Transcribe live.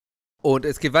Und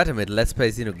es geht weiter mit Let's Play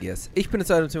Xenogears. Ich bin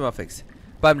jetzt einem Afix.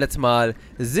 Beim letzten Mal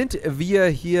sind wir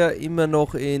hier immer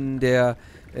noch im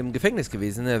Gefängnis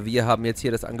gewesen. Wir haben jetzt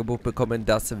hier das Angebot bekommen,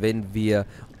 dass wenn wir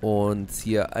uns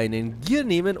hier einen Gear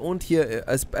nehmen und hier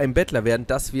als ein Bettler werden,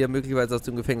 dass wir möglicherweise aus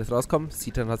dem Gefängnis rauskommen.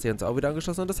 Citan hat sich uns auch wieder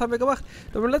angeschlossen und das haben wir gemacht.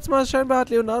 Doch beim letzten Mal scheinbar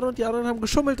hat Leonardo und die anderen haben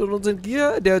geschummelt und unseren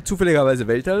Gear, der zufälligerweise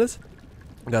welcher ist,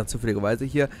 ganz zufälligerweise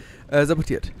hier,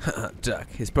 sabotiert. Duck,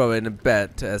 he's probably in a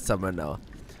bed somewhere now.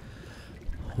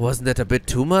 Wasn't that a bit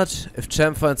too much? If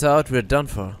Champ finds out, we're done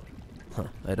for. Huh,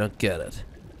 I don't get it.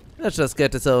 Let's just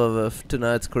get this over with.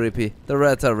 Tonight's creepy. The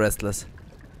rats are restless.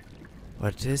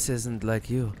 But this isn't like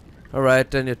you. Alright,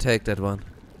 then you take that one.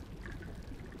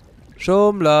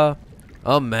 Schummler!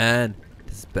 Oh man,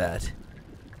 this is bad.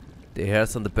 The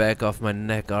hairs on the back of my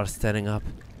neck are standing up.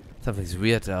 Something's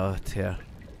weird out here.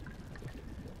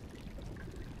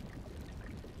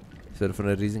 Ich werde von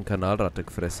einer riesigen Kanalratte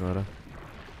gefressen, oder?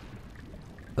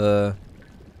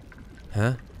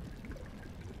 Hä?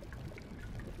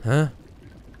 Hä?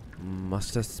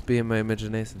 Must just be in my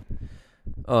imagination.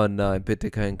 Oh nein,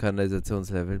 bitte kein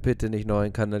Kanalisationslevel. Bitte nicht noch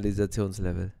ein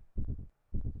Kanalisationslevel.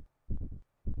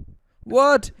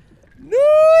 What? No!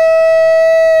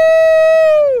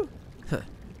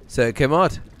 So it came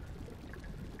out.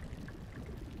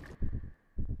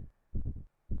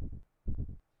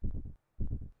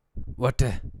 What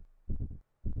the?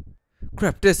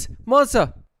 Grab this!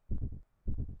 Monster!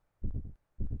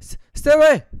 Stay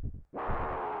away!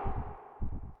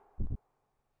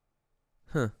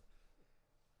 Huh.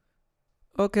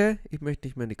 Okay, ich möchte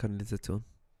nicht mehr in die Kanalisation.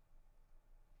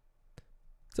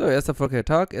 So, erster erfolgreicher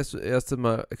Tag. Erste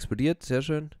Mal explodiert. Sehr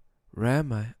schön. Where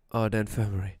am I? Oh, the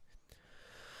infirmary.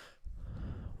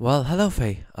 Well, hello,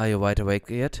 Fei. Are you wide awake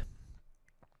yet?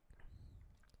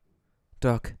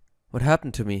 Doc, what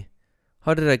happened to me?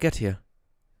 How did I get here?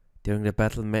 During the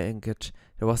battle engage,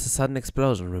 there was a sudden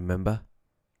explosion, remember?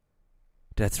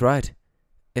 That's right.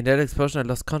 In that explosion I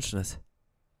lost consciousness.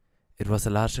 It was a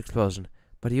large explosion,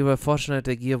 but you were fortunate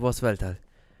the gear was welcher.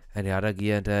 Any other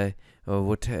gear and I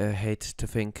would hate to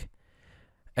think.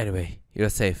 Anyway, you're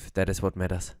safe, that is what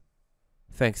matters.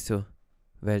 Thanks to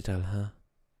welcher, huh?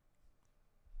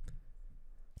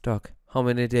 Doc, how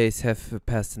many days have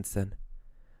passed since then?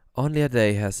 Only a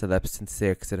day has elapsed since the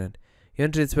accident. Your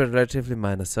injuries were relatively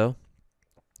minor, so?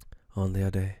 Only a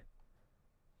day.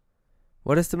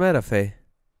 What is the matter, Fei?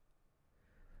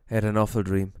 I had an awful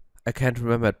dream. I can't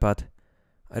remember it, but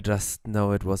I just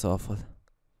know it was awful.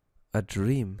 A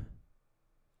dream?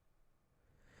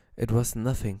 It was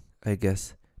nothing, I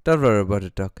guess. Don't worry about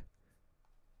it, Doc.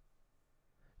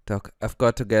 Doc, I've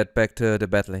got to get back to the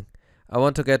battling. I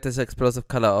want to get this explosive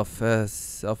color off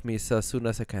me as soon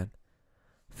as I can.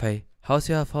 Fei, how's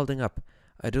your health holding up?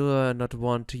 I do not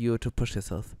want you to push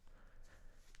yourself.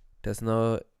 There's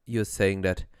no use saying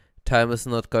that. Time is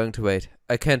not going to wait.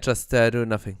 I can't just do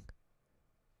nothing.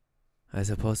 I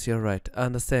suppose you're right. I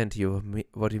understand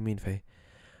what you mean, Fei.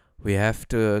 We have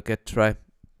to get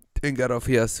off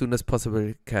here as soon as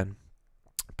possible can.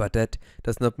 But that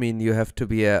does not mean you have to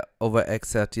be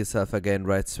overexert yourself again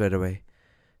right straight away.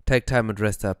 Take time and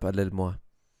rest up a little more.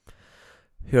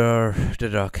 You're the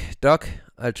doc. Doc,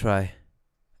 I'll try.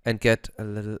 And get a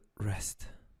little rest.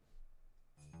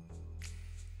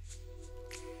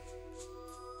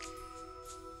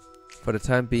 For the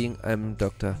time being, I'm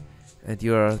doctor, and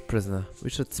you are a prisoner.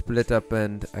 We should split up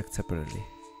and act separately.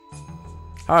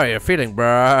 How are you feeling,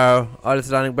 bro? All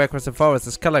this running backwards and forwards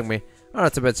is killing me. Oh,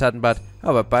 it's a bit sudden, but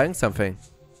how about buying something?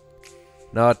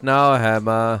 Not now,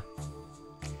 Hammer.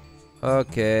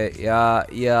 Okay,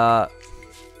 ja.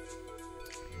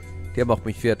 Der macht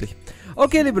mich fertig.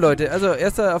 Okay, liebe Leute, also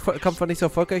erster Kampf war nicht so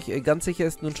erfolgreich. Ganz sicher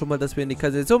ist nun schon mal, dass wir in die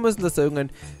Kanalisation müssen, dass da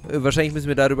wahrscheinlich müssen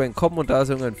wir darüber entkommen und da ist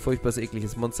irgendein furchtbares,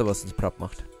 ekliges Monster, was uns platt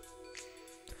macht.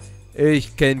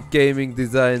 Ich kenne Gaming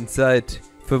Design seit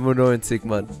 95,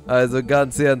 Mann. Also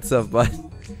ganz ernsthaft, Mann.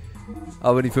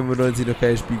 Aber die 95 noch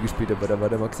kein Spiel gespielt habe, da war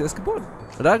der Max erst geboren.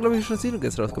 Und da glaube ich schon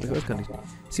Xenogears rauskommt, ich weiß gar nicht.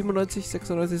 97,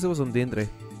 96, sowas um den Dreh.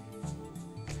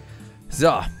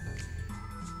 So.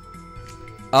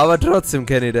 Aber trotzdem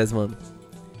kenne ich das, Mann.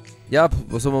 Ja,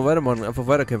 was soll man weitermachen? Einfach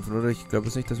weiterkämpfen, oder? Ich glaube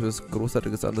jetzt nicht, dass wir was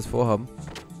Großartiges anderes vorhaben.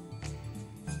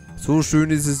 So schön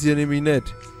ist es hier nämlich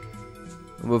nicht.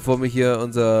 Und bevor mich hier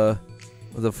unser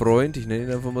Freund, ich nenne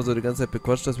ihn einfach mal so, die ganze Zeit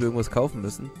bequatscht, dass wir irgendwas kaufen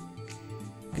müssen,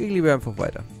 gehe ich lieber einfach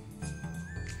weiter.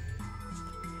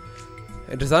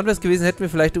 Interessant wäre es gewesen, hätten wir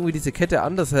vielleicht irgendwie diese Kette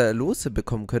anders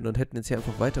losbekommen können und hätten jetzt hier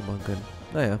einfach weitermachen können.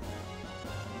 Naja.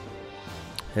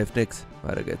 Hilft nix.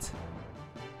 Weiter geht's.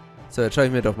 So, jetzt schaue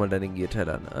ich mir doch mal deinen Gearteil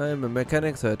an. I'm a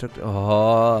mechanic, so I took...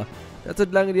 Oh, Das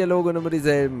sind lange Dialoge und immer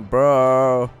dieselben.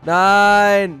 Bro.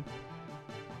 Nein!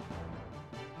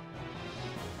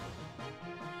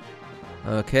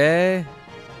 Okay.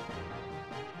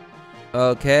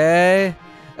 Okay.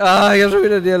 Ah, ich hab schon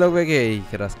wieder den Dialog weg.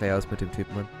 Ich raste gleich aus mit dem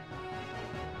Typen, Mann.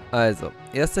 Also,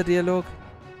 erster Dialog.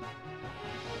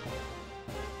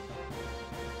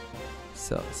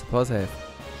 So, suppose help.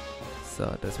 So,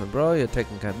 that's my bro, you're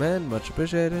taking kind man, much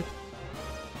appreciated.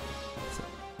 So,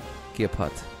 Gear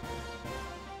Part.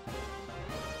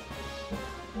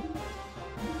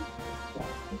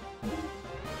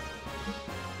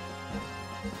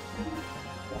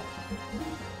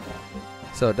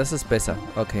 So, das ist besser.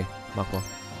 Okay, mach mal.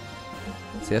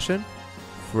 Sehr schön.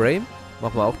 Frame.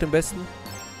 Machen wir auch den besten.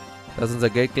 Da ist unser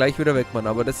Geld gleich wieder weg, Mann.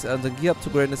 Aber das, unseren Gear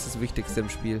abzugraden ist das Wichtigste im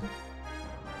Spiel.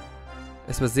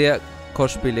 Es war sehr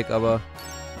kostspielig, aber...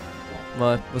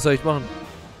 Mal, was soll ich machen?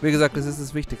 Wie gesagt, das ist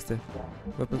das Wichtigste.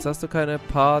 Weapons hast du keine.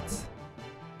 Parts.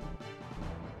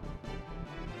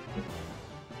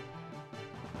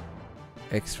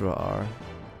 Extra R.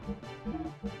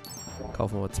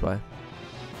 Kaufen wir 2.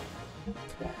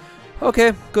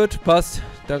 Okay, gut, passt.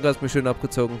 Danke, hast mich schön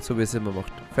abgezogen, so wie es immer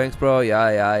macht. Thanks, Bro. Ja.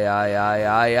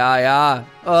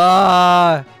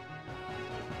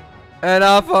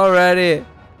 Enough already.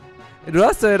 Du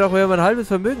hast ja doch wieder mein halbes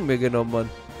Vermögen mir genommen, Mann.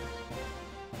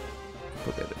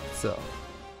 Forget it. So.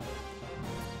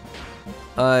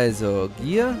 Also,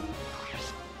 Gear.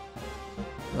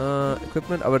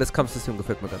 Equipment, aber das Kampfsystem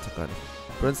gefällt mir ganz und gar nicht.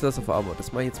 Prince Loss of Armor,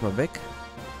 das mache ich jetzt mal weg.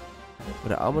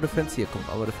 Oder Armor Defense, hier kommt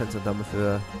Armor Defense und damit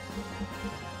für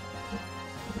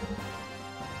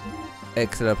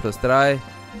Extra plus 3.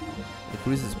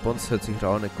 Increases Bonds hört sich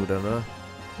auch nicht gut an, ne?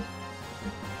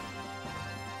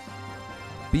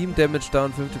 Beam Damage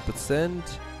down 50%.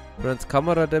 Runs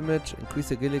Camera Damage.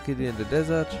 Increase Agility in the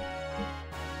Desert.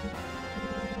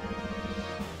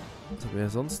 Was haben wir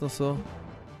sonst noch so?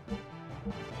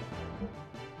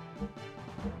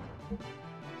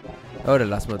 Oder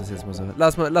lassen wir das jetzt mal so.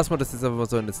 Lassen wir das jetzt einfach mal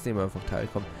so in das Thema einfach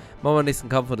teilkommen. Machen wir den nächsten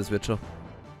Kampf und das wird schon.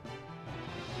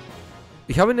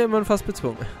 Ich habe ihn ja immerhin fast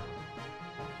bezwungen.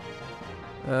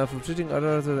 From cheating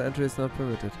others, the entry is not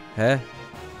permitted. Hä?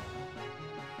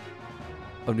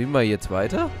 Und wie mal jetzt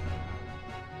weiter?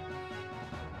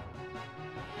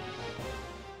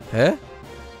 Hä?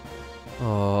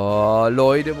 Oh,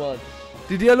 Leute, Mann.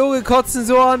 Die Dialoge kotzen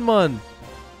so an, Mann.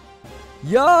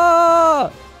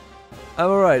 Ja! I'm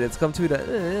alright, jetzt kommt's wieder.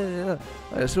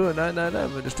 Ja, schon, nein,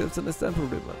 wenn du stirbst, dann ist dein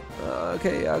Problem, Mann.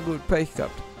 Okay, ja gut, Pech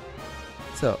gehabt.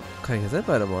 So, kann ich jetzt nicht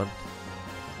weitermachen.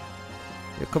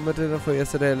 Ihr commented for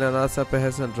yesterday, Leonard's up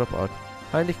has a dropout.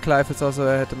 Heinrich Clive is also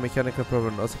had a mechanical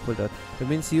problem and also pulled out. That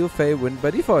means you, Fei, win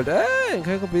by default. Hey, and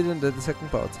can complete in the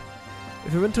second bout.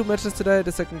 If you win 2 matches today,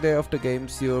 the second day of the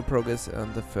games, you progress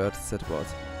on the third set bout.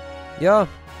 Ja.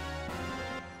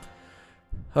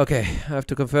 Okay, I have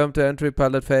to confirm the entry,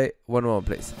 Pilot Fei. One more,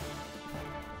 please.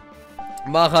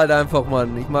 Mach halt einfach,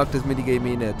 Mann. Ich mag das Minigame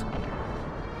eh nicht.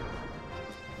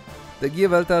 The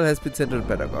Gear Weltall has been sent to the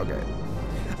Pedagogue. Okay.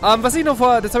 Was ich noch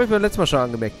vor, das habe ich beim letzten Mal schon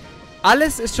angemerkt.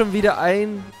 Alles ist schon wieder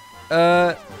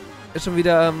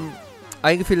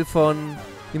eingefädelt von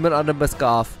niemand anderem bei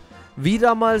Scarf. Wie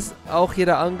damals auch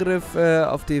jeder Angriff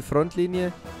auf die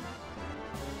Frontlinie.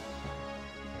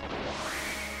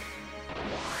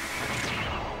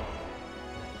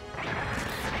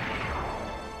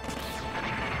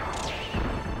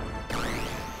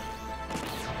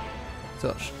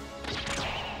 So.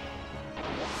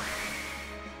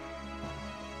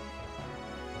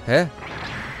 Hä?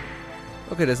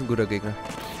 Okay, das ist ein guter Gegner.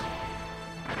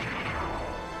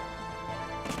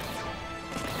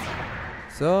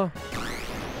 So.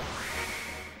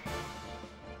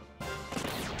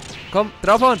 Komm,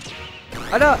 draufhauen!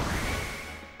 Alter!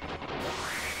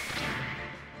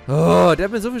 Oh, der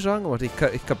hat mir so viel Schaden gemacht.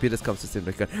 Ich kapiere das Kampfsystem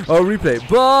nicht. Oh, Replay.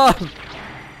 Boah!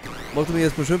 Macht er mir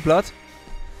jetzt mal schön platt.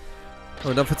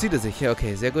 Und dann verzieht er sich. Ja,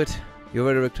 okay, sehr gut. You're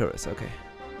very victorious. Okay.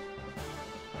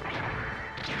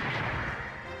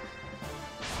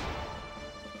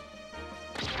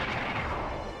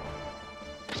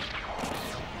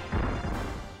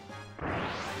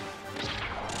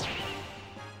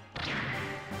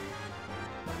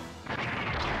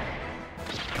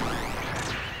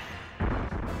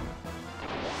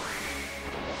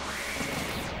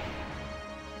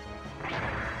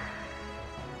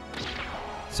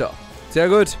 So, sehr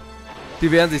gut. Die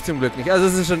wehren sich zum Glück nicht. Also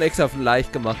es ist schon extra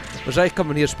leicht gemacht. Wahrscheinlich kann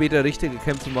man hier später richtige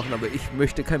Kämpfe machen, aber ich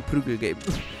möchte kein Prügel geben.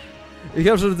 Ich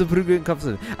habe schon so Prügel im Kampf.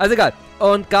 Also egal.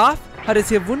 Und Garth hat es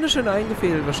hier wunderschön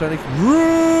eingefädelt, wahrscheinlich,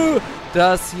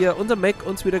 dass hier unser Mech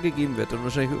uns wieder gegeben wird und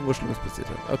wahrscheinlich irgendwo Schlimmes passiert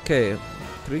hat. Okay.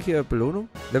 Kriege ich hier Belohnung?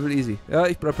 Level easy. Ja,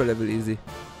 ich bleib bei Level easy.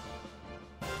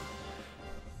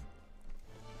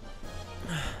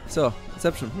 So,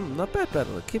 Inception. Not bad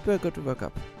battle. Keep a good work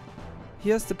up.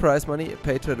 Here's the prize money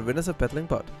paid to the winners of Battling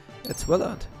Bot. It's well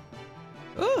earned.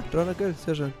 Oh, 300 Geld.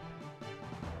 Sehr schön.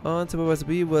 Und Supervisor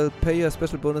B will pay you a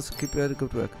special bonus to keep a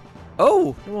good work.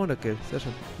 Oh, nochmal 100 Geld. Sehr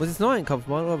schön. Muss ich jetzt noch einen Kampf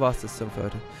machen oder war es das für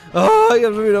heute? Oh, ich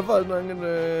hab schon wieder falsch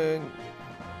angelegt.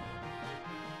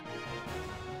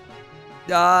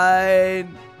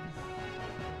 Nein!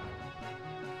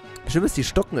 Stimmt, ist die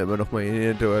stocken immer noch mal in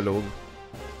den Dialogen.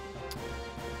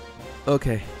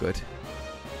 Okay, gut.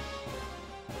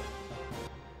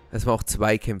 Das war auch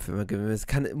 2 Kämpfe immer gewinnen.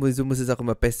 So muss es auch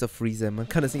immer Best of 3 sein. Man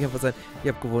kann es nicht einfach sagen, ich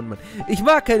hab gewonnen, Mann. Ich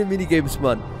mag keine Minigames,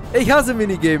 Mann. Ich hasse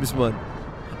Minigames, Mann.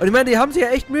 Und ich meine, die haben sich ja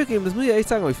echt Mühe gegeben. Das muss ich ja echt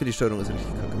sagen, aber ich finde die Steuerung ist richtig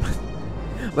kacke, Mann.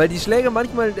 Weil die Schläge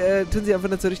manchmal tun sie einfach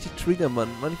nicht so richtig triggern, Mann.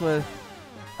 Manchmal...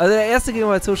 Also der erste ging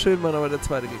halt so schön, Mann, aber der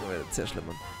zweite ging halt sehr schlimm,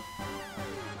 Mann.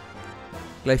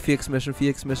 Gleich 4x smashen,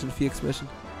 4x smashen, 4x smashen.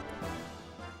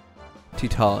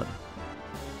 Titan.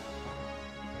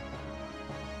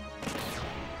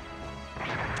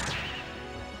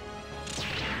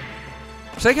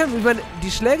 Ich meine, die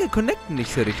Schläge connecten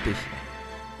nicht so richtig.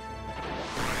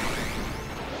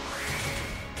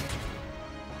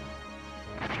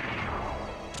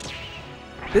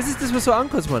 Das ist das, was so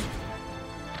ankommt, Mann.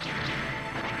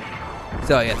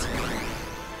 So, jetzt.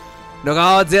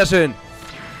 Knockout, sehr schön.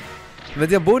 Wenn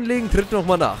sie am Boden liegen, tritt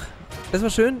nochmal nach. Das war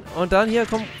schön. Und dann hier,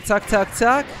 komm, zack, zack,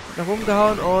 zack. Nach oben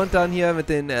gehauen und dann hier mit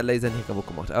den Lasern hier kaputt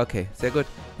gemacht. Okay, sehr gut.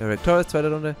 Ja, Rectorious,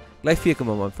 zweite Runde. Gleich 4 können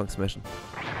wir am Anfang smashen.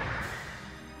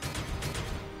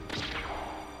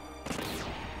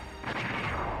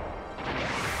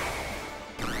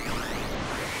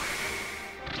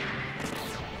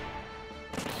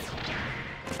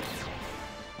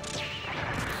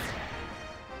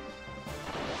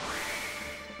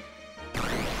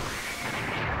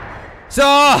 So,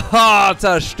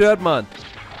 zerstört, Mann.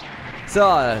 So,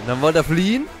 dann wollte er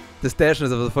fliehen. Das Dashen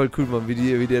ist aber voll cool, Mann,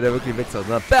 wie der da wirklich wegsaut.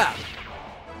 Na, bam!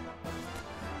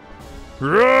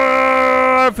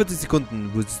 40 Sekunden,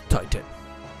 Titan.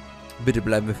 Bitte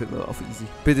bleiben wir für immer auf easy.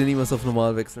 Bitte niemals auf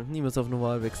normal wechseln. Niemals auf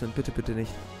normal wechseln. Bitte, bitte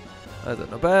nicht. Also,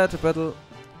 no bad, battle.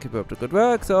 Keep up the good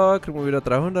work. So, kriegen wir wieder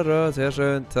 300. Sehr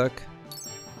schön, zack.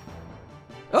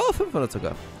 Oh, 500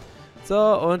 sogar. So,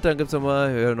 und dann gibt's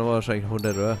nochmal, ja, nochmal wahrscheinlich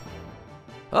 100, oder?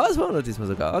 Ah, es war 100 diesmal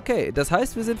sogar. Okay, das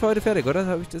heißt, wir sind für heute fertig, oder?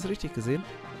 Habe ich das richtig gesehen?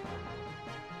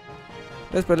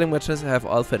 Those battling matches have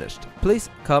all finished. Please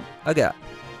come again.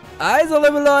 Also,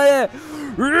 liebe Leute!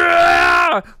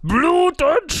 Blut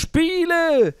und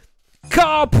Spiele!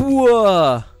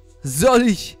 Kapur! Soll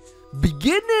ich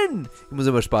beginnen? Ich muss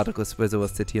immer Spartacus bei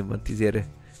sowas zitieren, Mann, die Serie.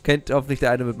 Kennt hoffentlich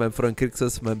der eine mit meinem Freund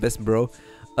Krixus, meinem besten Bro.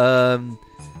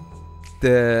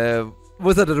 Wo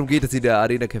es halt darum geht, dass sie in der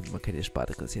Arena kämpfen. Man kennt ja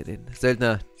Spartacus hier, den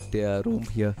Söldner, der Rom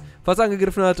hier fast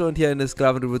angegriffen hat und hier eine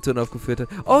Sklavenrevolution aufgeführt hat.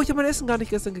 Oh, ich habe mein Essen gar nicht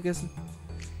gestern gegessen.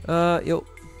 Jo.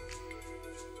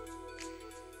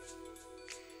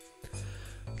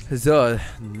 So,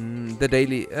 der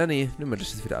Daily, nee, nimm mal,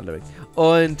 das ist wieder alle weg.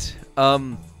 Und,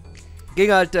 ging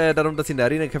halt darum, dass ich in der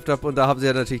Arena gekämpft habe und da haben sie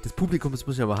ja natürlich das Publikum, das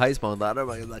muss ich ja mal heiß machen, und da hat er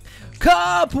mal gesagt,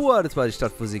 Kapur, das war die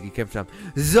Stadt, wo sie gekämpft haben.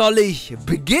 Soll ich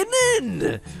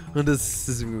beginnen? Und das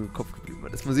ist mir im Kopf geblieben,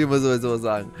 das muss ich immer so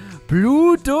sagen.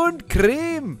 Blut und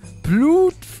Creme,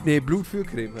 Blut für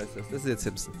Creme heißt das, das ist jetzt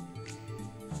Simpson.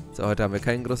 So, heute haben wir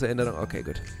keine große Änderung, okay,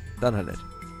 gut, dann halt nicht.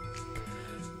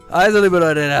 Also, liebe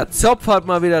Leute, der Zopf hat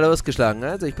mal wieder losgeschlagen,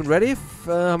 also ich bin ready,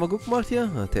 haben wir gut gemacht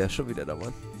hier? Ah, der ist schon wieder da,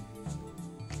 Mann.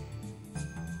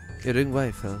 You're doing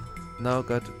well, Phil. Now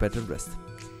got bed and rest.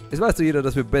 Jetzt weißt du jeder,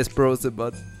 dass wir Best Bros sind,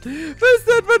 Mann. Willst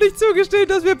du etwa nicht zugestehen,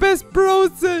 dass wir Best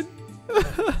Bros sind?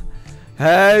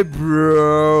 Hey,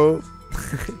 Bro.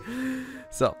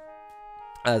 So.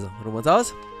 Also, ruhen wir uns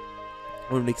aus.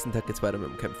 Und am nächsten Tag geht's weiter mit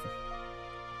dem Kämpfen.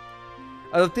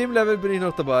 Also auf dem Level bin ich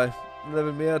noch dabei. Ein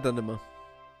Level mehr, dann immer.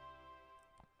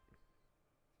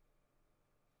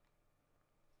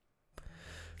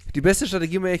 Die beste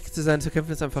Strategie, um ehrlich zu sein, zu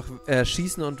kämpfen, ist einfach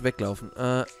schießen und weglaufen.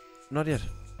 Not yet.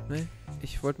 Nee,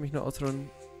 ich wollte mich nur ausruhen,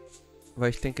 weil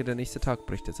ich denke, der nächste Tag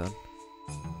bricht jetzt an.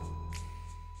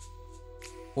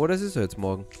 Oder es ist ja jetzt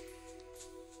morgen.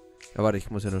 Ja, warte, ich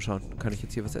muss ja nur schauen. Kann ich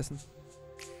jetzt hier was essen?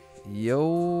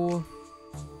 Yo.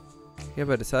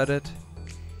 Hereby decided.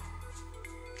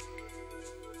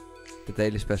 The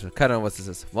Daily Special. Keine Ahnung, was das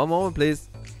ist. One moment, please.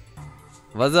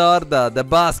 Was orda? The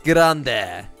Boss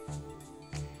Grande.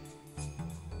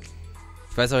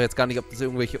 Ich weiß auch jetzt gar nicht, ob das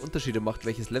irgendwelche Unterschiede macht,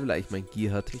 welches Level eigentlich mein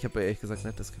Gear hat. Ich habe ja ehrlich gesagt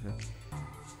nicht das Gefühl.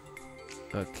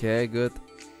 Okay, gut.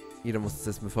 Jeder muss das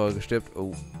jetzt, bevor er gestirbt.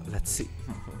 Oh, let's see.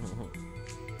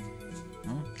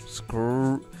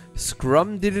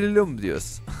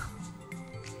 Scrum-Diddlumdius.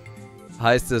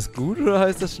 Heißt das gut oder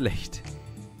heißt das schlecht?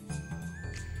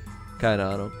 Keine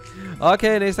Ahnung.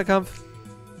 Okay, nächster Kampf.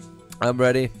 I'm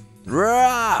ready.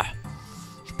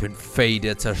 Ich bin Fei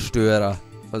der Zerstörer.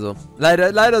 Also,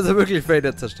 leider so wirklich Fei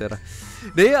der Zerstörer.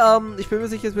 Nee, ich bin mir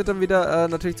sicher, es wird dann wieder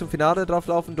natürlich zum Finale drauf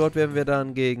laufen. Dort werden wir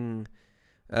dann gegen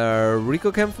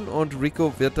Rico kämpfen und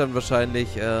Rico wird dann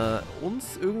wahrscheinlich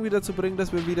uns irgendwie dazu bringen,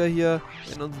 dass wir wieder hier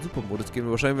in unseren Supermodus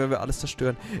gehen. Wahrscheinlich werden wir alles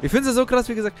zerstören. Ich finde es ja so krass,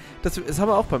 wie gesagt, das haben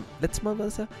wir auch beim letzten Mal,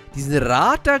 was ja, diesen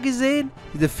Rat da gesehen,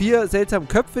 diese 4 seltsamen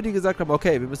Köpfe, die gesagt haben,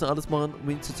 okay, wir müssen alles machen, um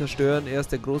ihn zu zerstören. Er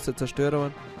ist der große Zerstörer,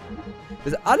 Mann.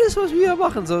 Das ist alles, was wir hier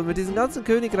machen, so mit diesem ganzen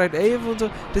Königreich Aveh und so,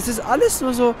 das ist alles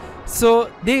nur so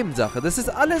Nebensache. Das ist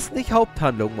alles nicht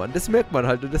Haupthandlung, Mann. Das merkt man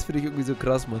halt und das finde ich irgendwie so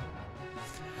krass, Mann.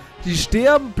 Die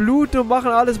sterben, bluten und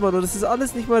machen alles, Mann. Und das ist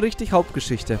alles nicht mal richtig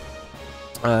Hauptgeschichte.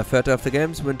 Third of the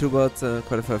games, win towards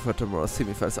qualify for tomorrow's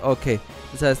semifinals. Okay.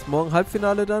 Das heißt, morgen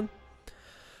Halbfinale dann.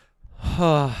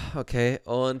 Okay.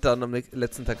 Und dann am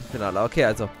letzten Tag das Finale. Okay,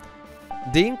 also.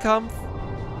 Den Kampf.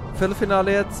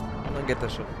 Viertelfinale jetzt. Und dann geht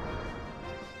das schon.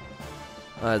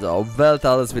 Also, auf Welt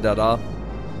alles wieder da.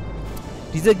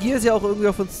 Dieser Gear ist ja auch irgendwie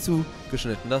auf uns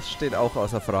zugeschnitten. Das steht auch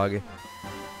außer Frage.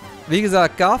 Wie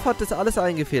gesagt, Garf hat das alles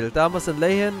eingefehlt. Damals in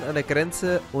Lahan, an der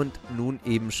Grenze und nun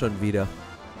eben schon wieder.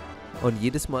 Und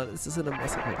jedes Mal ist es in einem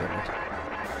Massaker gelandet.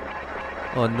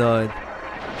 Oh nein.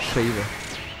 Schäbe.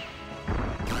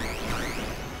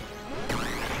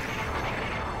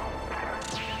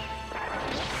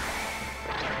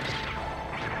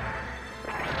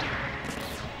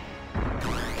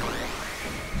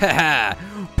 Haha.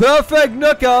 Perfect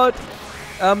Knockout.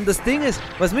 Das Ding ist,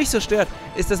 was mich so stört,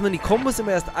 ist, dass man die Kombos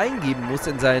immer erst eingeben muss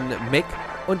in seinen Mech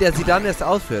und der sie dann erst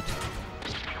ausführt.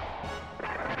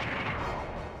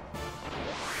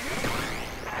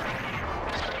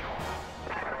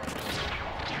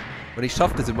 Und ich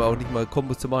schaffe das immer auch nicht mal,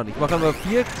 Kombos zu machen. Ich mache immer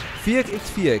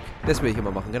Viereck. Das will ich immer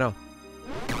machen, genau.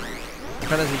 Ich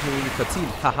kann das nicht verziehen.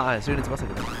 Haha, ist schön ins Wasser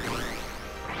gegangen.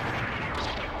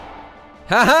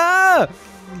 Haha!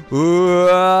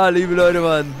 Liebe Leute,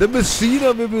 Mann. The Machine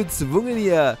hat mich bezwungen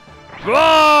hier. Ich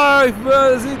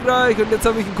bin siegreich. Und jetzt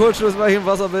habe ich einen Kurzschluss, weil ich im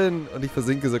Wasser bin. Und ich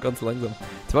versinke so ganz langsam.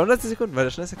 200 Sekunden, war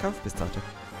der schnellste Kampf bis dato.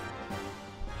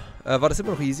 War das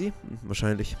immer noch easy?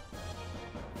 Wahrscheinlich.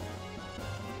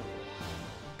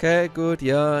 Okay, gut.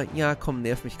 Ja, komm,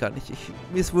 nerv mich gar nicht.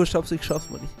 Mir ist wurscht, ich schaff's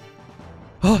mal nicht.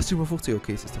 Oh, 57.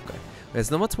 Okay, das ist doch geil. Und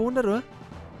jetzt nochmal 200, oder?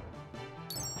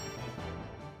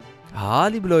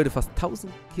 Liebe Leute, fast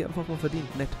 1000 hier einfach mal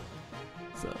verdient. Nett.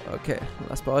 So, okay.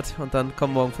 Last Bout. Und dann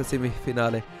kommen wir morgen für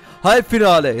Semifinale.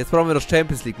 Halbfinale! Jetzt brauchen wir noch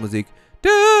Champions League Musik.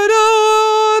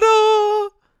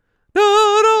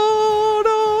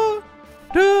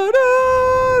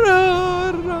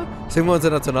 Singen wir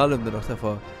unsere Nationalhymne noch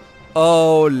davor.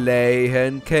 Oh,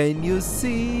 Lahan, can you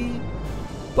see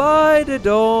by the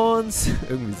dawns?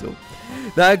 Irgendwie so.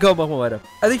 Nein, komm, machen wir weiter.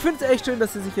 Also ich finde es echt schön,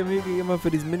 dass sie sich ja Mühe gegeben haben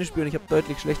für diesen Minispiel und ich habe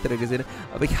deutlich schlechtere gesehen.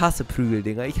 Aber ich hasse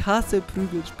Prügeldinger. Ich hasse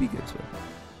Prügelspiegel.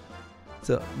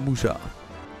 So, Musha.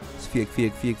 Das ist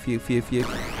Viereck.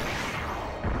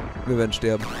 Wir werden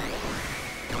sterben.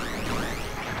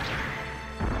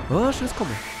 Oh, schönes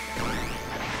Kommen.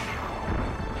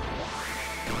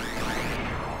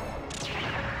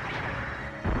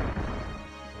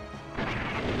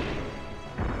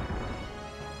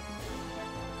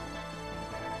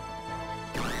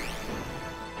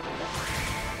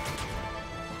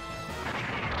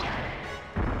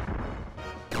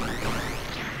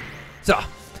 So.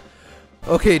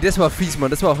 Okay, das war fies,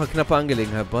 Mann. Das war auch eine knappe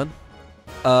Angelegenheit, Mann.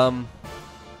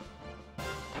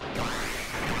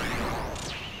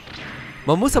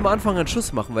 Man muss am Anfang einen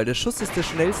Schuss machen, weil der Schuss ist der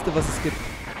schnellste, was es gibt.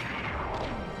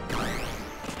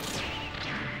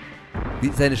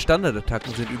 Seine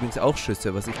Standardattacken sind übrigens auch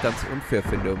Schüsse, was ich ganz unfair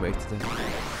finde, um ehrlich zu sein.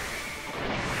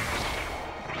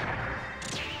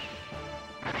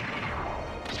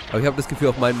 Aber ich habe das Gefühl,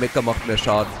 auch mein Mecha macht mehr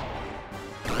Schaden.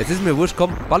 Jetzt ist mir wurscht,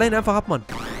 komm, baller ihn einfach ab, Mann.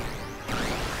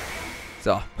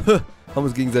 So, haben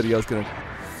uns gegenseitig ausgenannt.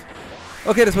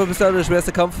 Okay, das war bis dahin der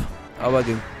schwerste Kampf, aber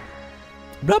ging.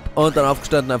 Blop, und dann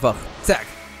aufgestanden einfach. Zack.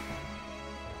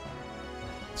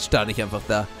 Jetzt stand ich einfach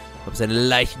da. Hab seine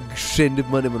Leichen geschändet,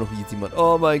 Mann. Immer noch easy, Mann.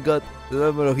 Oh mein Gott. Das war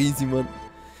immer noch easy, Mann.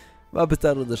 War bis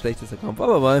dahin unser schlechtester Kampf.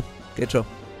 Aber mal. Geht schon.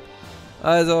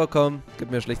 Also, komm. Gib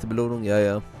mir eine schlechte Belohnung. Ja,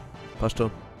 ja. Passt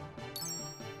schon.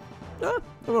 Ja,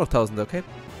 immer noch 1000, okay.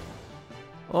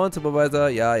 Und Supervisor.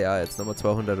 Ja, jetzt nochmal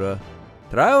 200 oder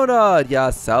 300.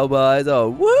 Ja, sauber.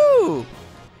 Also, woo.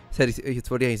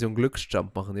 Jetzt wollte ich eigentlich so einen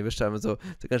Glücksjump machen. Ihr wisst einfach so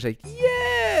ganz schlecht.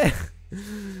 Yeah!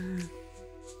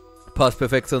 Passt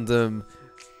perfekt zu unserem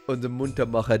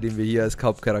Muntermacher, den wir hier als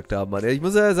Hauptcharakter haben. Mann. Ich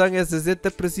muss ja sagen, er ist ein sehr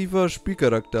depressiver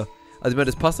Spielcharakter. Also ich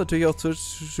meine, das passt natürlich auch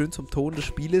schön zum Ton des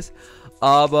Spieles,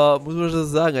 aber muss man schon so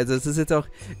sagen, also es ist jetzt auch,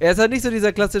 er ist halt nicht so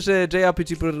dieser klassische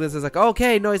JRPG-Protagonist, der sagt,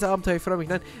 okay, neues Abenteuer, ich freue mich,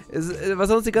 nein,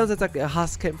 was er uns die ganze Zeit sagt, er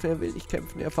hasst kämpfen, er will nicht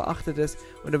kämpfen, er verachtet es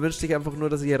und er wünscht sich einfach nur,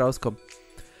 dass er hier rauskommt.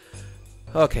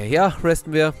 Okay, ja,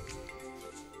 resten wir.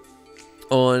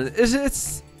 Und es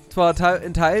ist zwar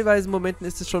in teilweise Momenten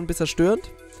ist es schon ein bisschen störend,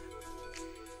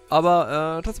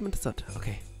 aber trotzdem interessant.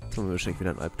 Okay, jetzt haben wir wahrscheinlich wieder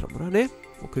einen Albtraum, oder? Nee?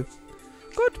 Okay.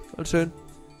 Gut, alles schön.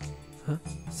 Huh?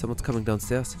 Someone's coming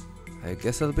downstairs. I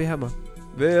guess it'll be Hammer.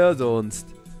 Wer sonst?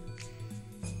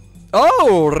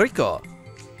 Oh, Rico!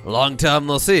 Long time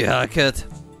no see, huh, kid?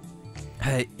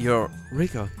 Hey, you're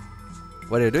Rico.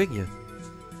 What are you doing here?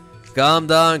 Calm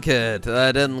down, kid.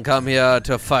 I didn't come here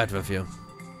to fight with you.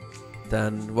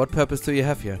 Then what purpose do you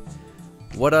have here?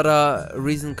 What other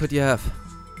reason could you have?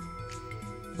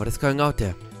 What is going out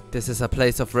there? This is a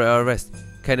place of rest.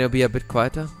 Can you be a bit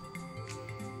quieter?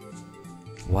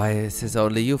 Why is this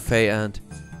only you, Fei, and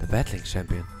the battling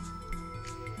champion?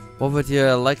 What would you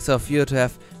like of you to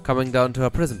have coming down to our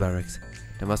prison barracks?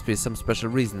 There must be some special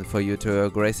reason for you to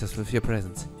grace us with your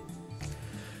presence.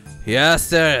 Yes,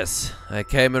 there is. I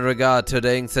came in regard to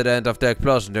the incident of the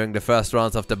explosion during the first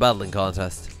rounds of the battling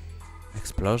contest.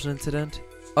 Explosion incident?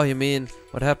 Oh, you mean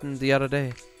what happened the other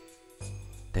day?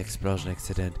 The explosion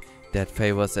accident that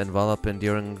Fei was involved in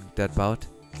during that bout?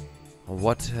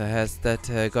 What has that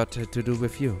got to do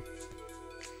with you?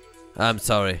 I'm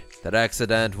sorry. That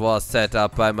accident was set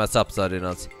up by my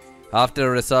subordinates. After the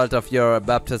result of your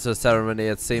baptism ceremony,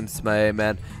 it seems my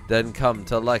men didn't come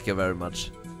to like you very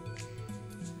much.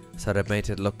 So that made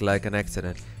it look like an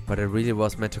accident, but it really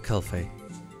was meant to kill Fei.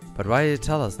 But why did you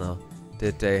tell us now?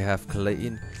 Did they have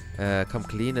come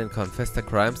clean and confess the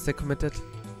crimes they committed?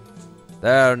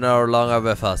 They're no longer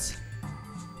with us.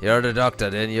 You're the doctor,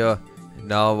 didn't you?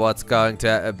 Know what's going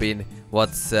to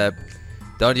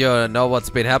don't you know what's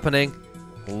been happening?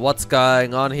 What's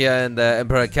going on here in the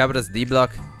Emperor Capital's D block?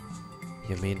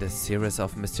 You mean the series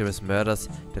of mysterious murders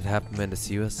that happened in the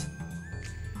sewers?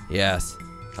 Yes.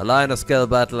 A line of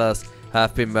skilled battlers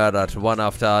have been murdered one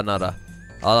after another.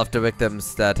 All of the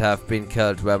victims that have been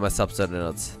killed were my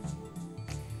subordinates.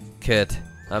 Kid,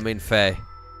 I mean Fei.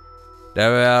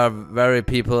 There were very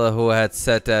people who had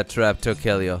set their trap to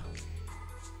kill you.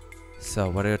 So,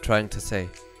 what are you trying to say?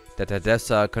 That their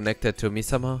deaths are connected to me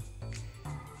somehow?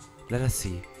 Let us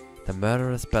see. The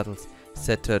murderous battles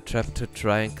set to a trap to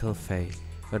try and kill Fei.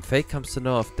 When Fei comes to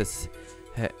know of this,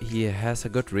 he has a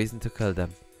good reason to kill them.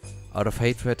 Out of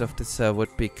hatred of these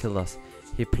would-be killers,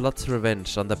 he plots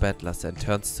revenge on the battlers and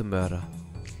turns to murder.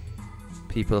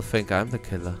 People think I'm the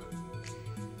killer.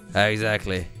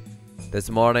 Exactly. This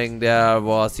morning there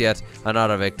was yet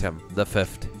another victim, the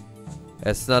fifth.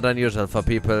 It's not unusual for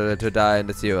people to die in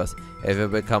the sewers. If you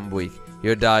become weak,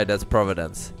 you die, that's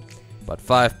providence. But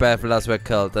 5 battlers were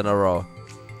killed in a row.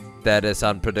 That is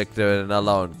unpredictable and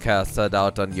alone casts a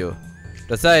doubt on you.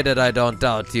 To say that I don't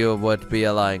doubt you would be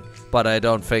a lying, but I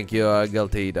don't think you are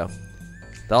guilty either.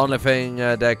 The only thing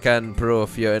that can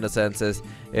prove your innocence is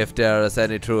if there is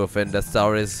any truth in the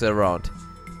stories around.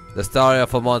 The story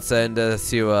of a monster in the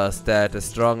sewers that is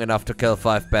strong enough to kill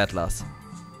 5 battlers.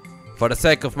 For the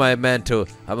sake of my men too,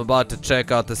 I'm about to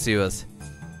check out the sewers.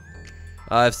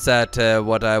 I've said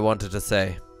what I wanted to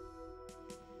say.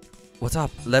 What's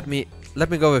up? Let me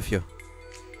go with you.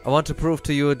 I want to prove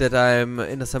to you that I'm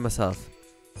innocent myself.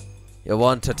 You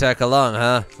want to tag along,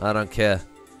 huh? I don't care.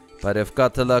 But you've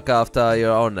got to look after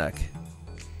your own neck.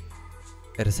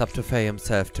 It is up to Fei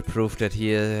himself to prove that he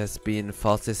has been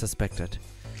falsely suspected.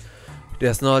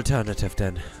 There's no alternative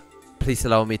then. Please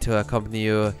allow me to accompany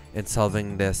you in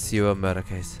solving the sewer murder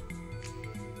case.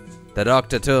 The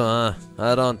doctor too, huh?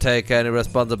 I don't take any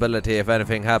responsibility if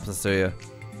anything happens to you.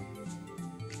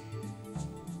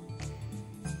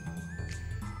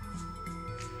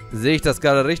 Sehe ich das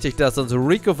gerade richtig, dass uns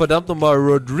Rico verdammt nochmal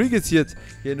Rodriguez hier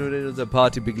nur in unserer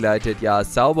Party begleitet? Ja,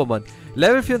 sauber, Mann.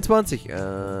 Level 24.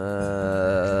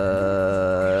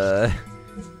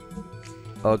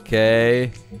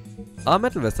 Okay.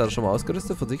 Metal West hat er schon mal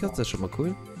ausgerüstet. Von sich aus, das ist schon mal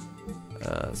cool.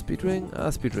 Speedring?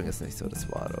 Speedring ist nicht so das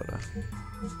Wahre, oder?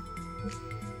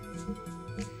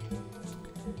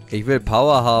 Ich will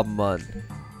Power haben, Mann.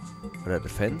 Oder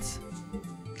Defense?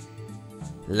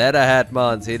 Leatherhead,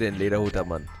 Mann. Seh den Lederhut da,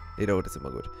 Mann. Lederhut ist immer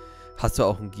gut. Hast du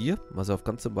auch ein Gear? Also auf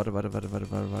ganz... Warte. Weil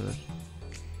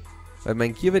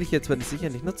mein Gear werde ich jetzt zwar nicht sicher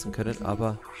nicht nutzen können,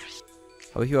 aber...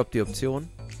 Habe ich überhaupt die Option?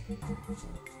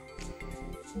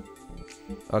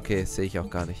 Okay, sehe ich auch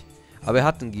gar nicht. Aber er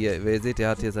hat einen Gear. Wie ihr seht, er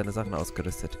hat hier seine Sachen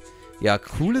ausgerüstet. Ja,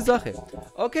 coole Sache.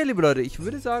 Okay, liebe Leute, ich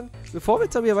würde sagen, bevor wir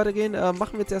jetzt aber hier weitergehen,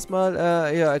 machen wir jetzt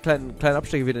erstmal hier einen kleinen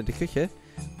Abstecher wieder in die Küche.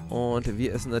 Und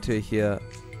wir essen natürlich hier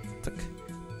zack,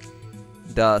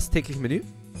 das tägliche Menü.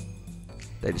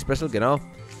 Daily Special, genau.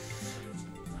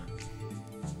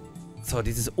 So,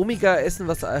 dieses Omega-Essen,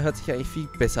 was hört sich eigentlich viel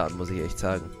besser an, muss ich echt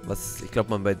sagen. Was, ich glaube,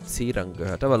 man bei C dann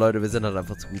gehört. Aber Leute, wir sind halt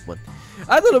einfach zu gut, Mann.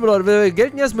 Also, liebe Leute, wir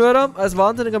gelten ja als Mörder, als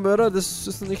wahnsinniger Mörder. Das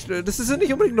ist nicht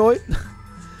unbedingt neu.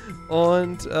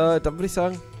 Und dann würde ich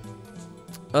sagen,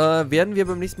 werden wir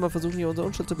beim nächsten Mal versuchen, hier unsere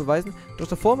Unschuld zu beweisen. Doch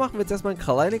davor machen wir jetzt erstmal einen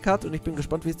kleinen Cut und ich bin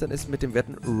gespannt, wie es dann ist, mit dem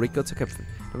werten Rico zu kämpfen.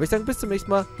 Dann würde ich sagen, bis zum nächsten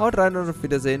Mal. Haut rein und auf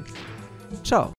Wiedersehen. Ciao.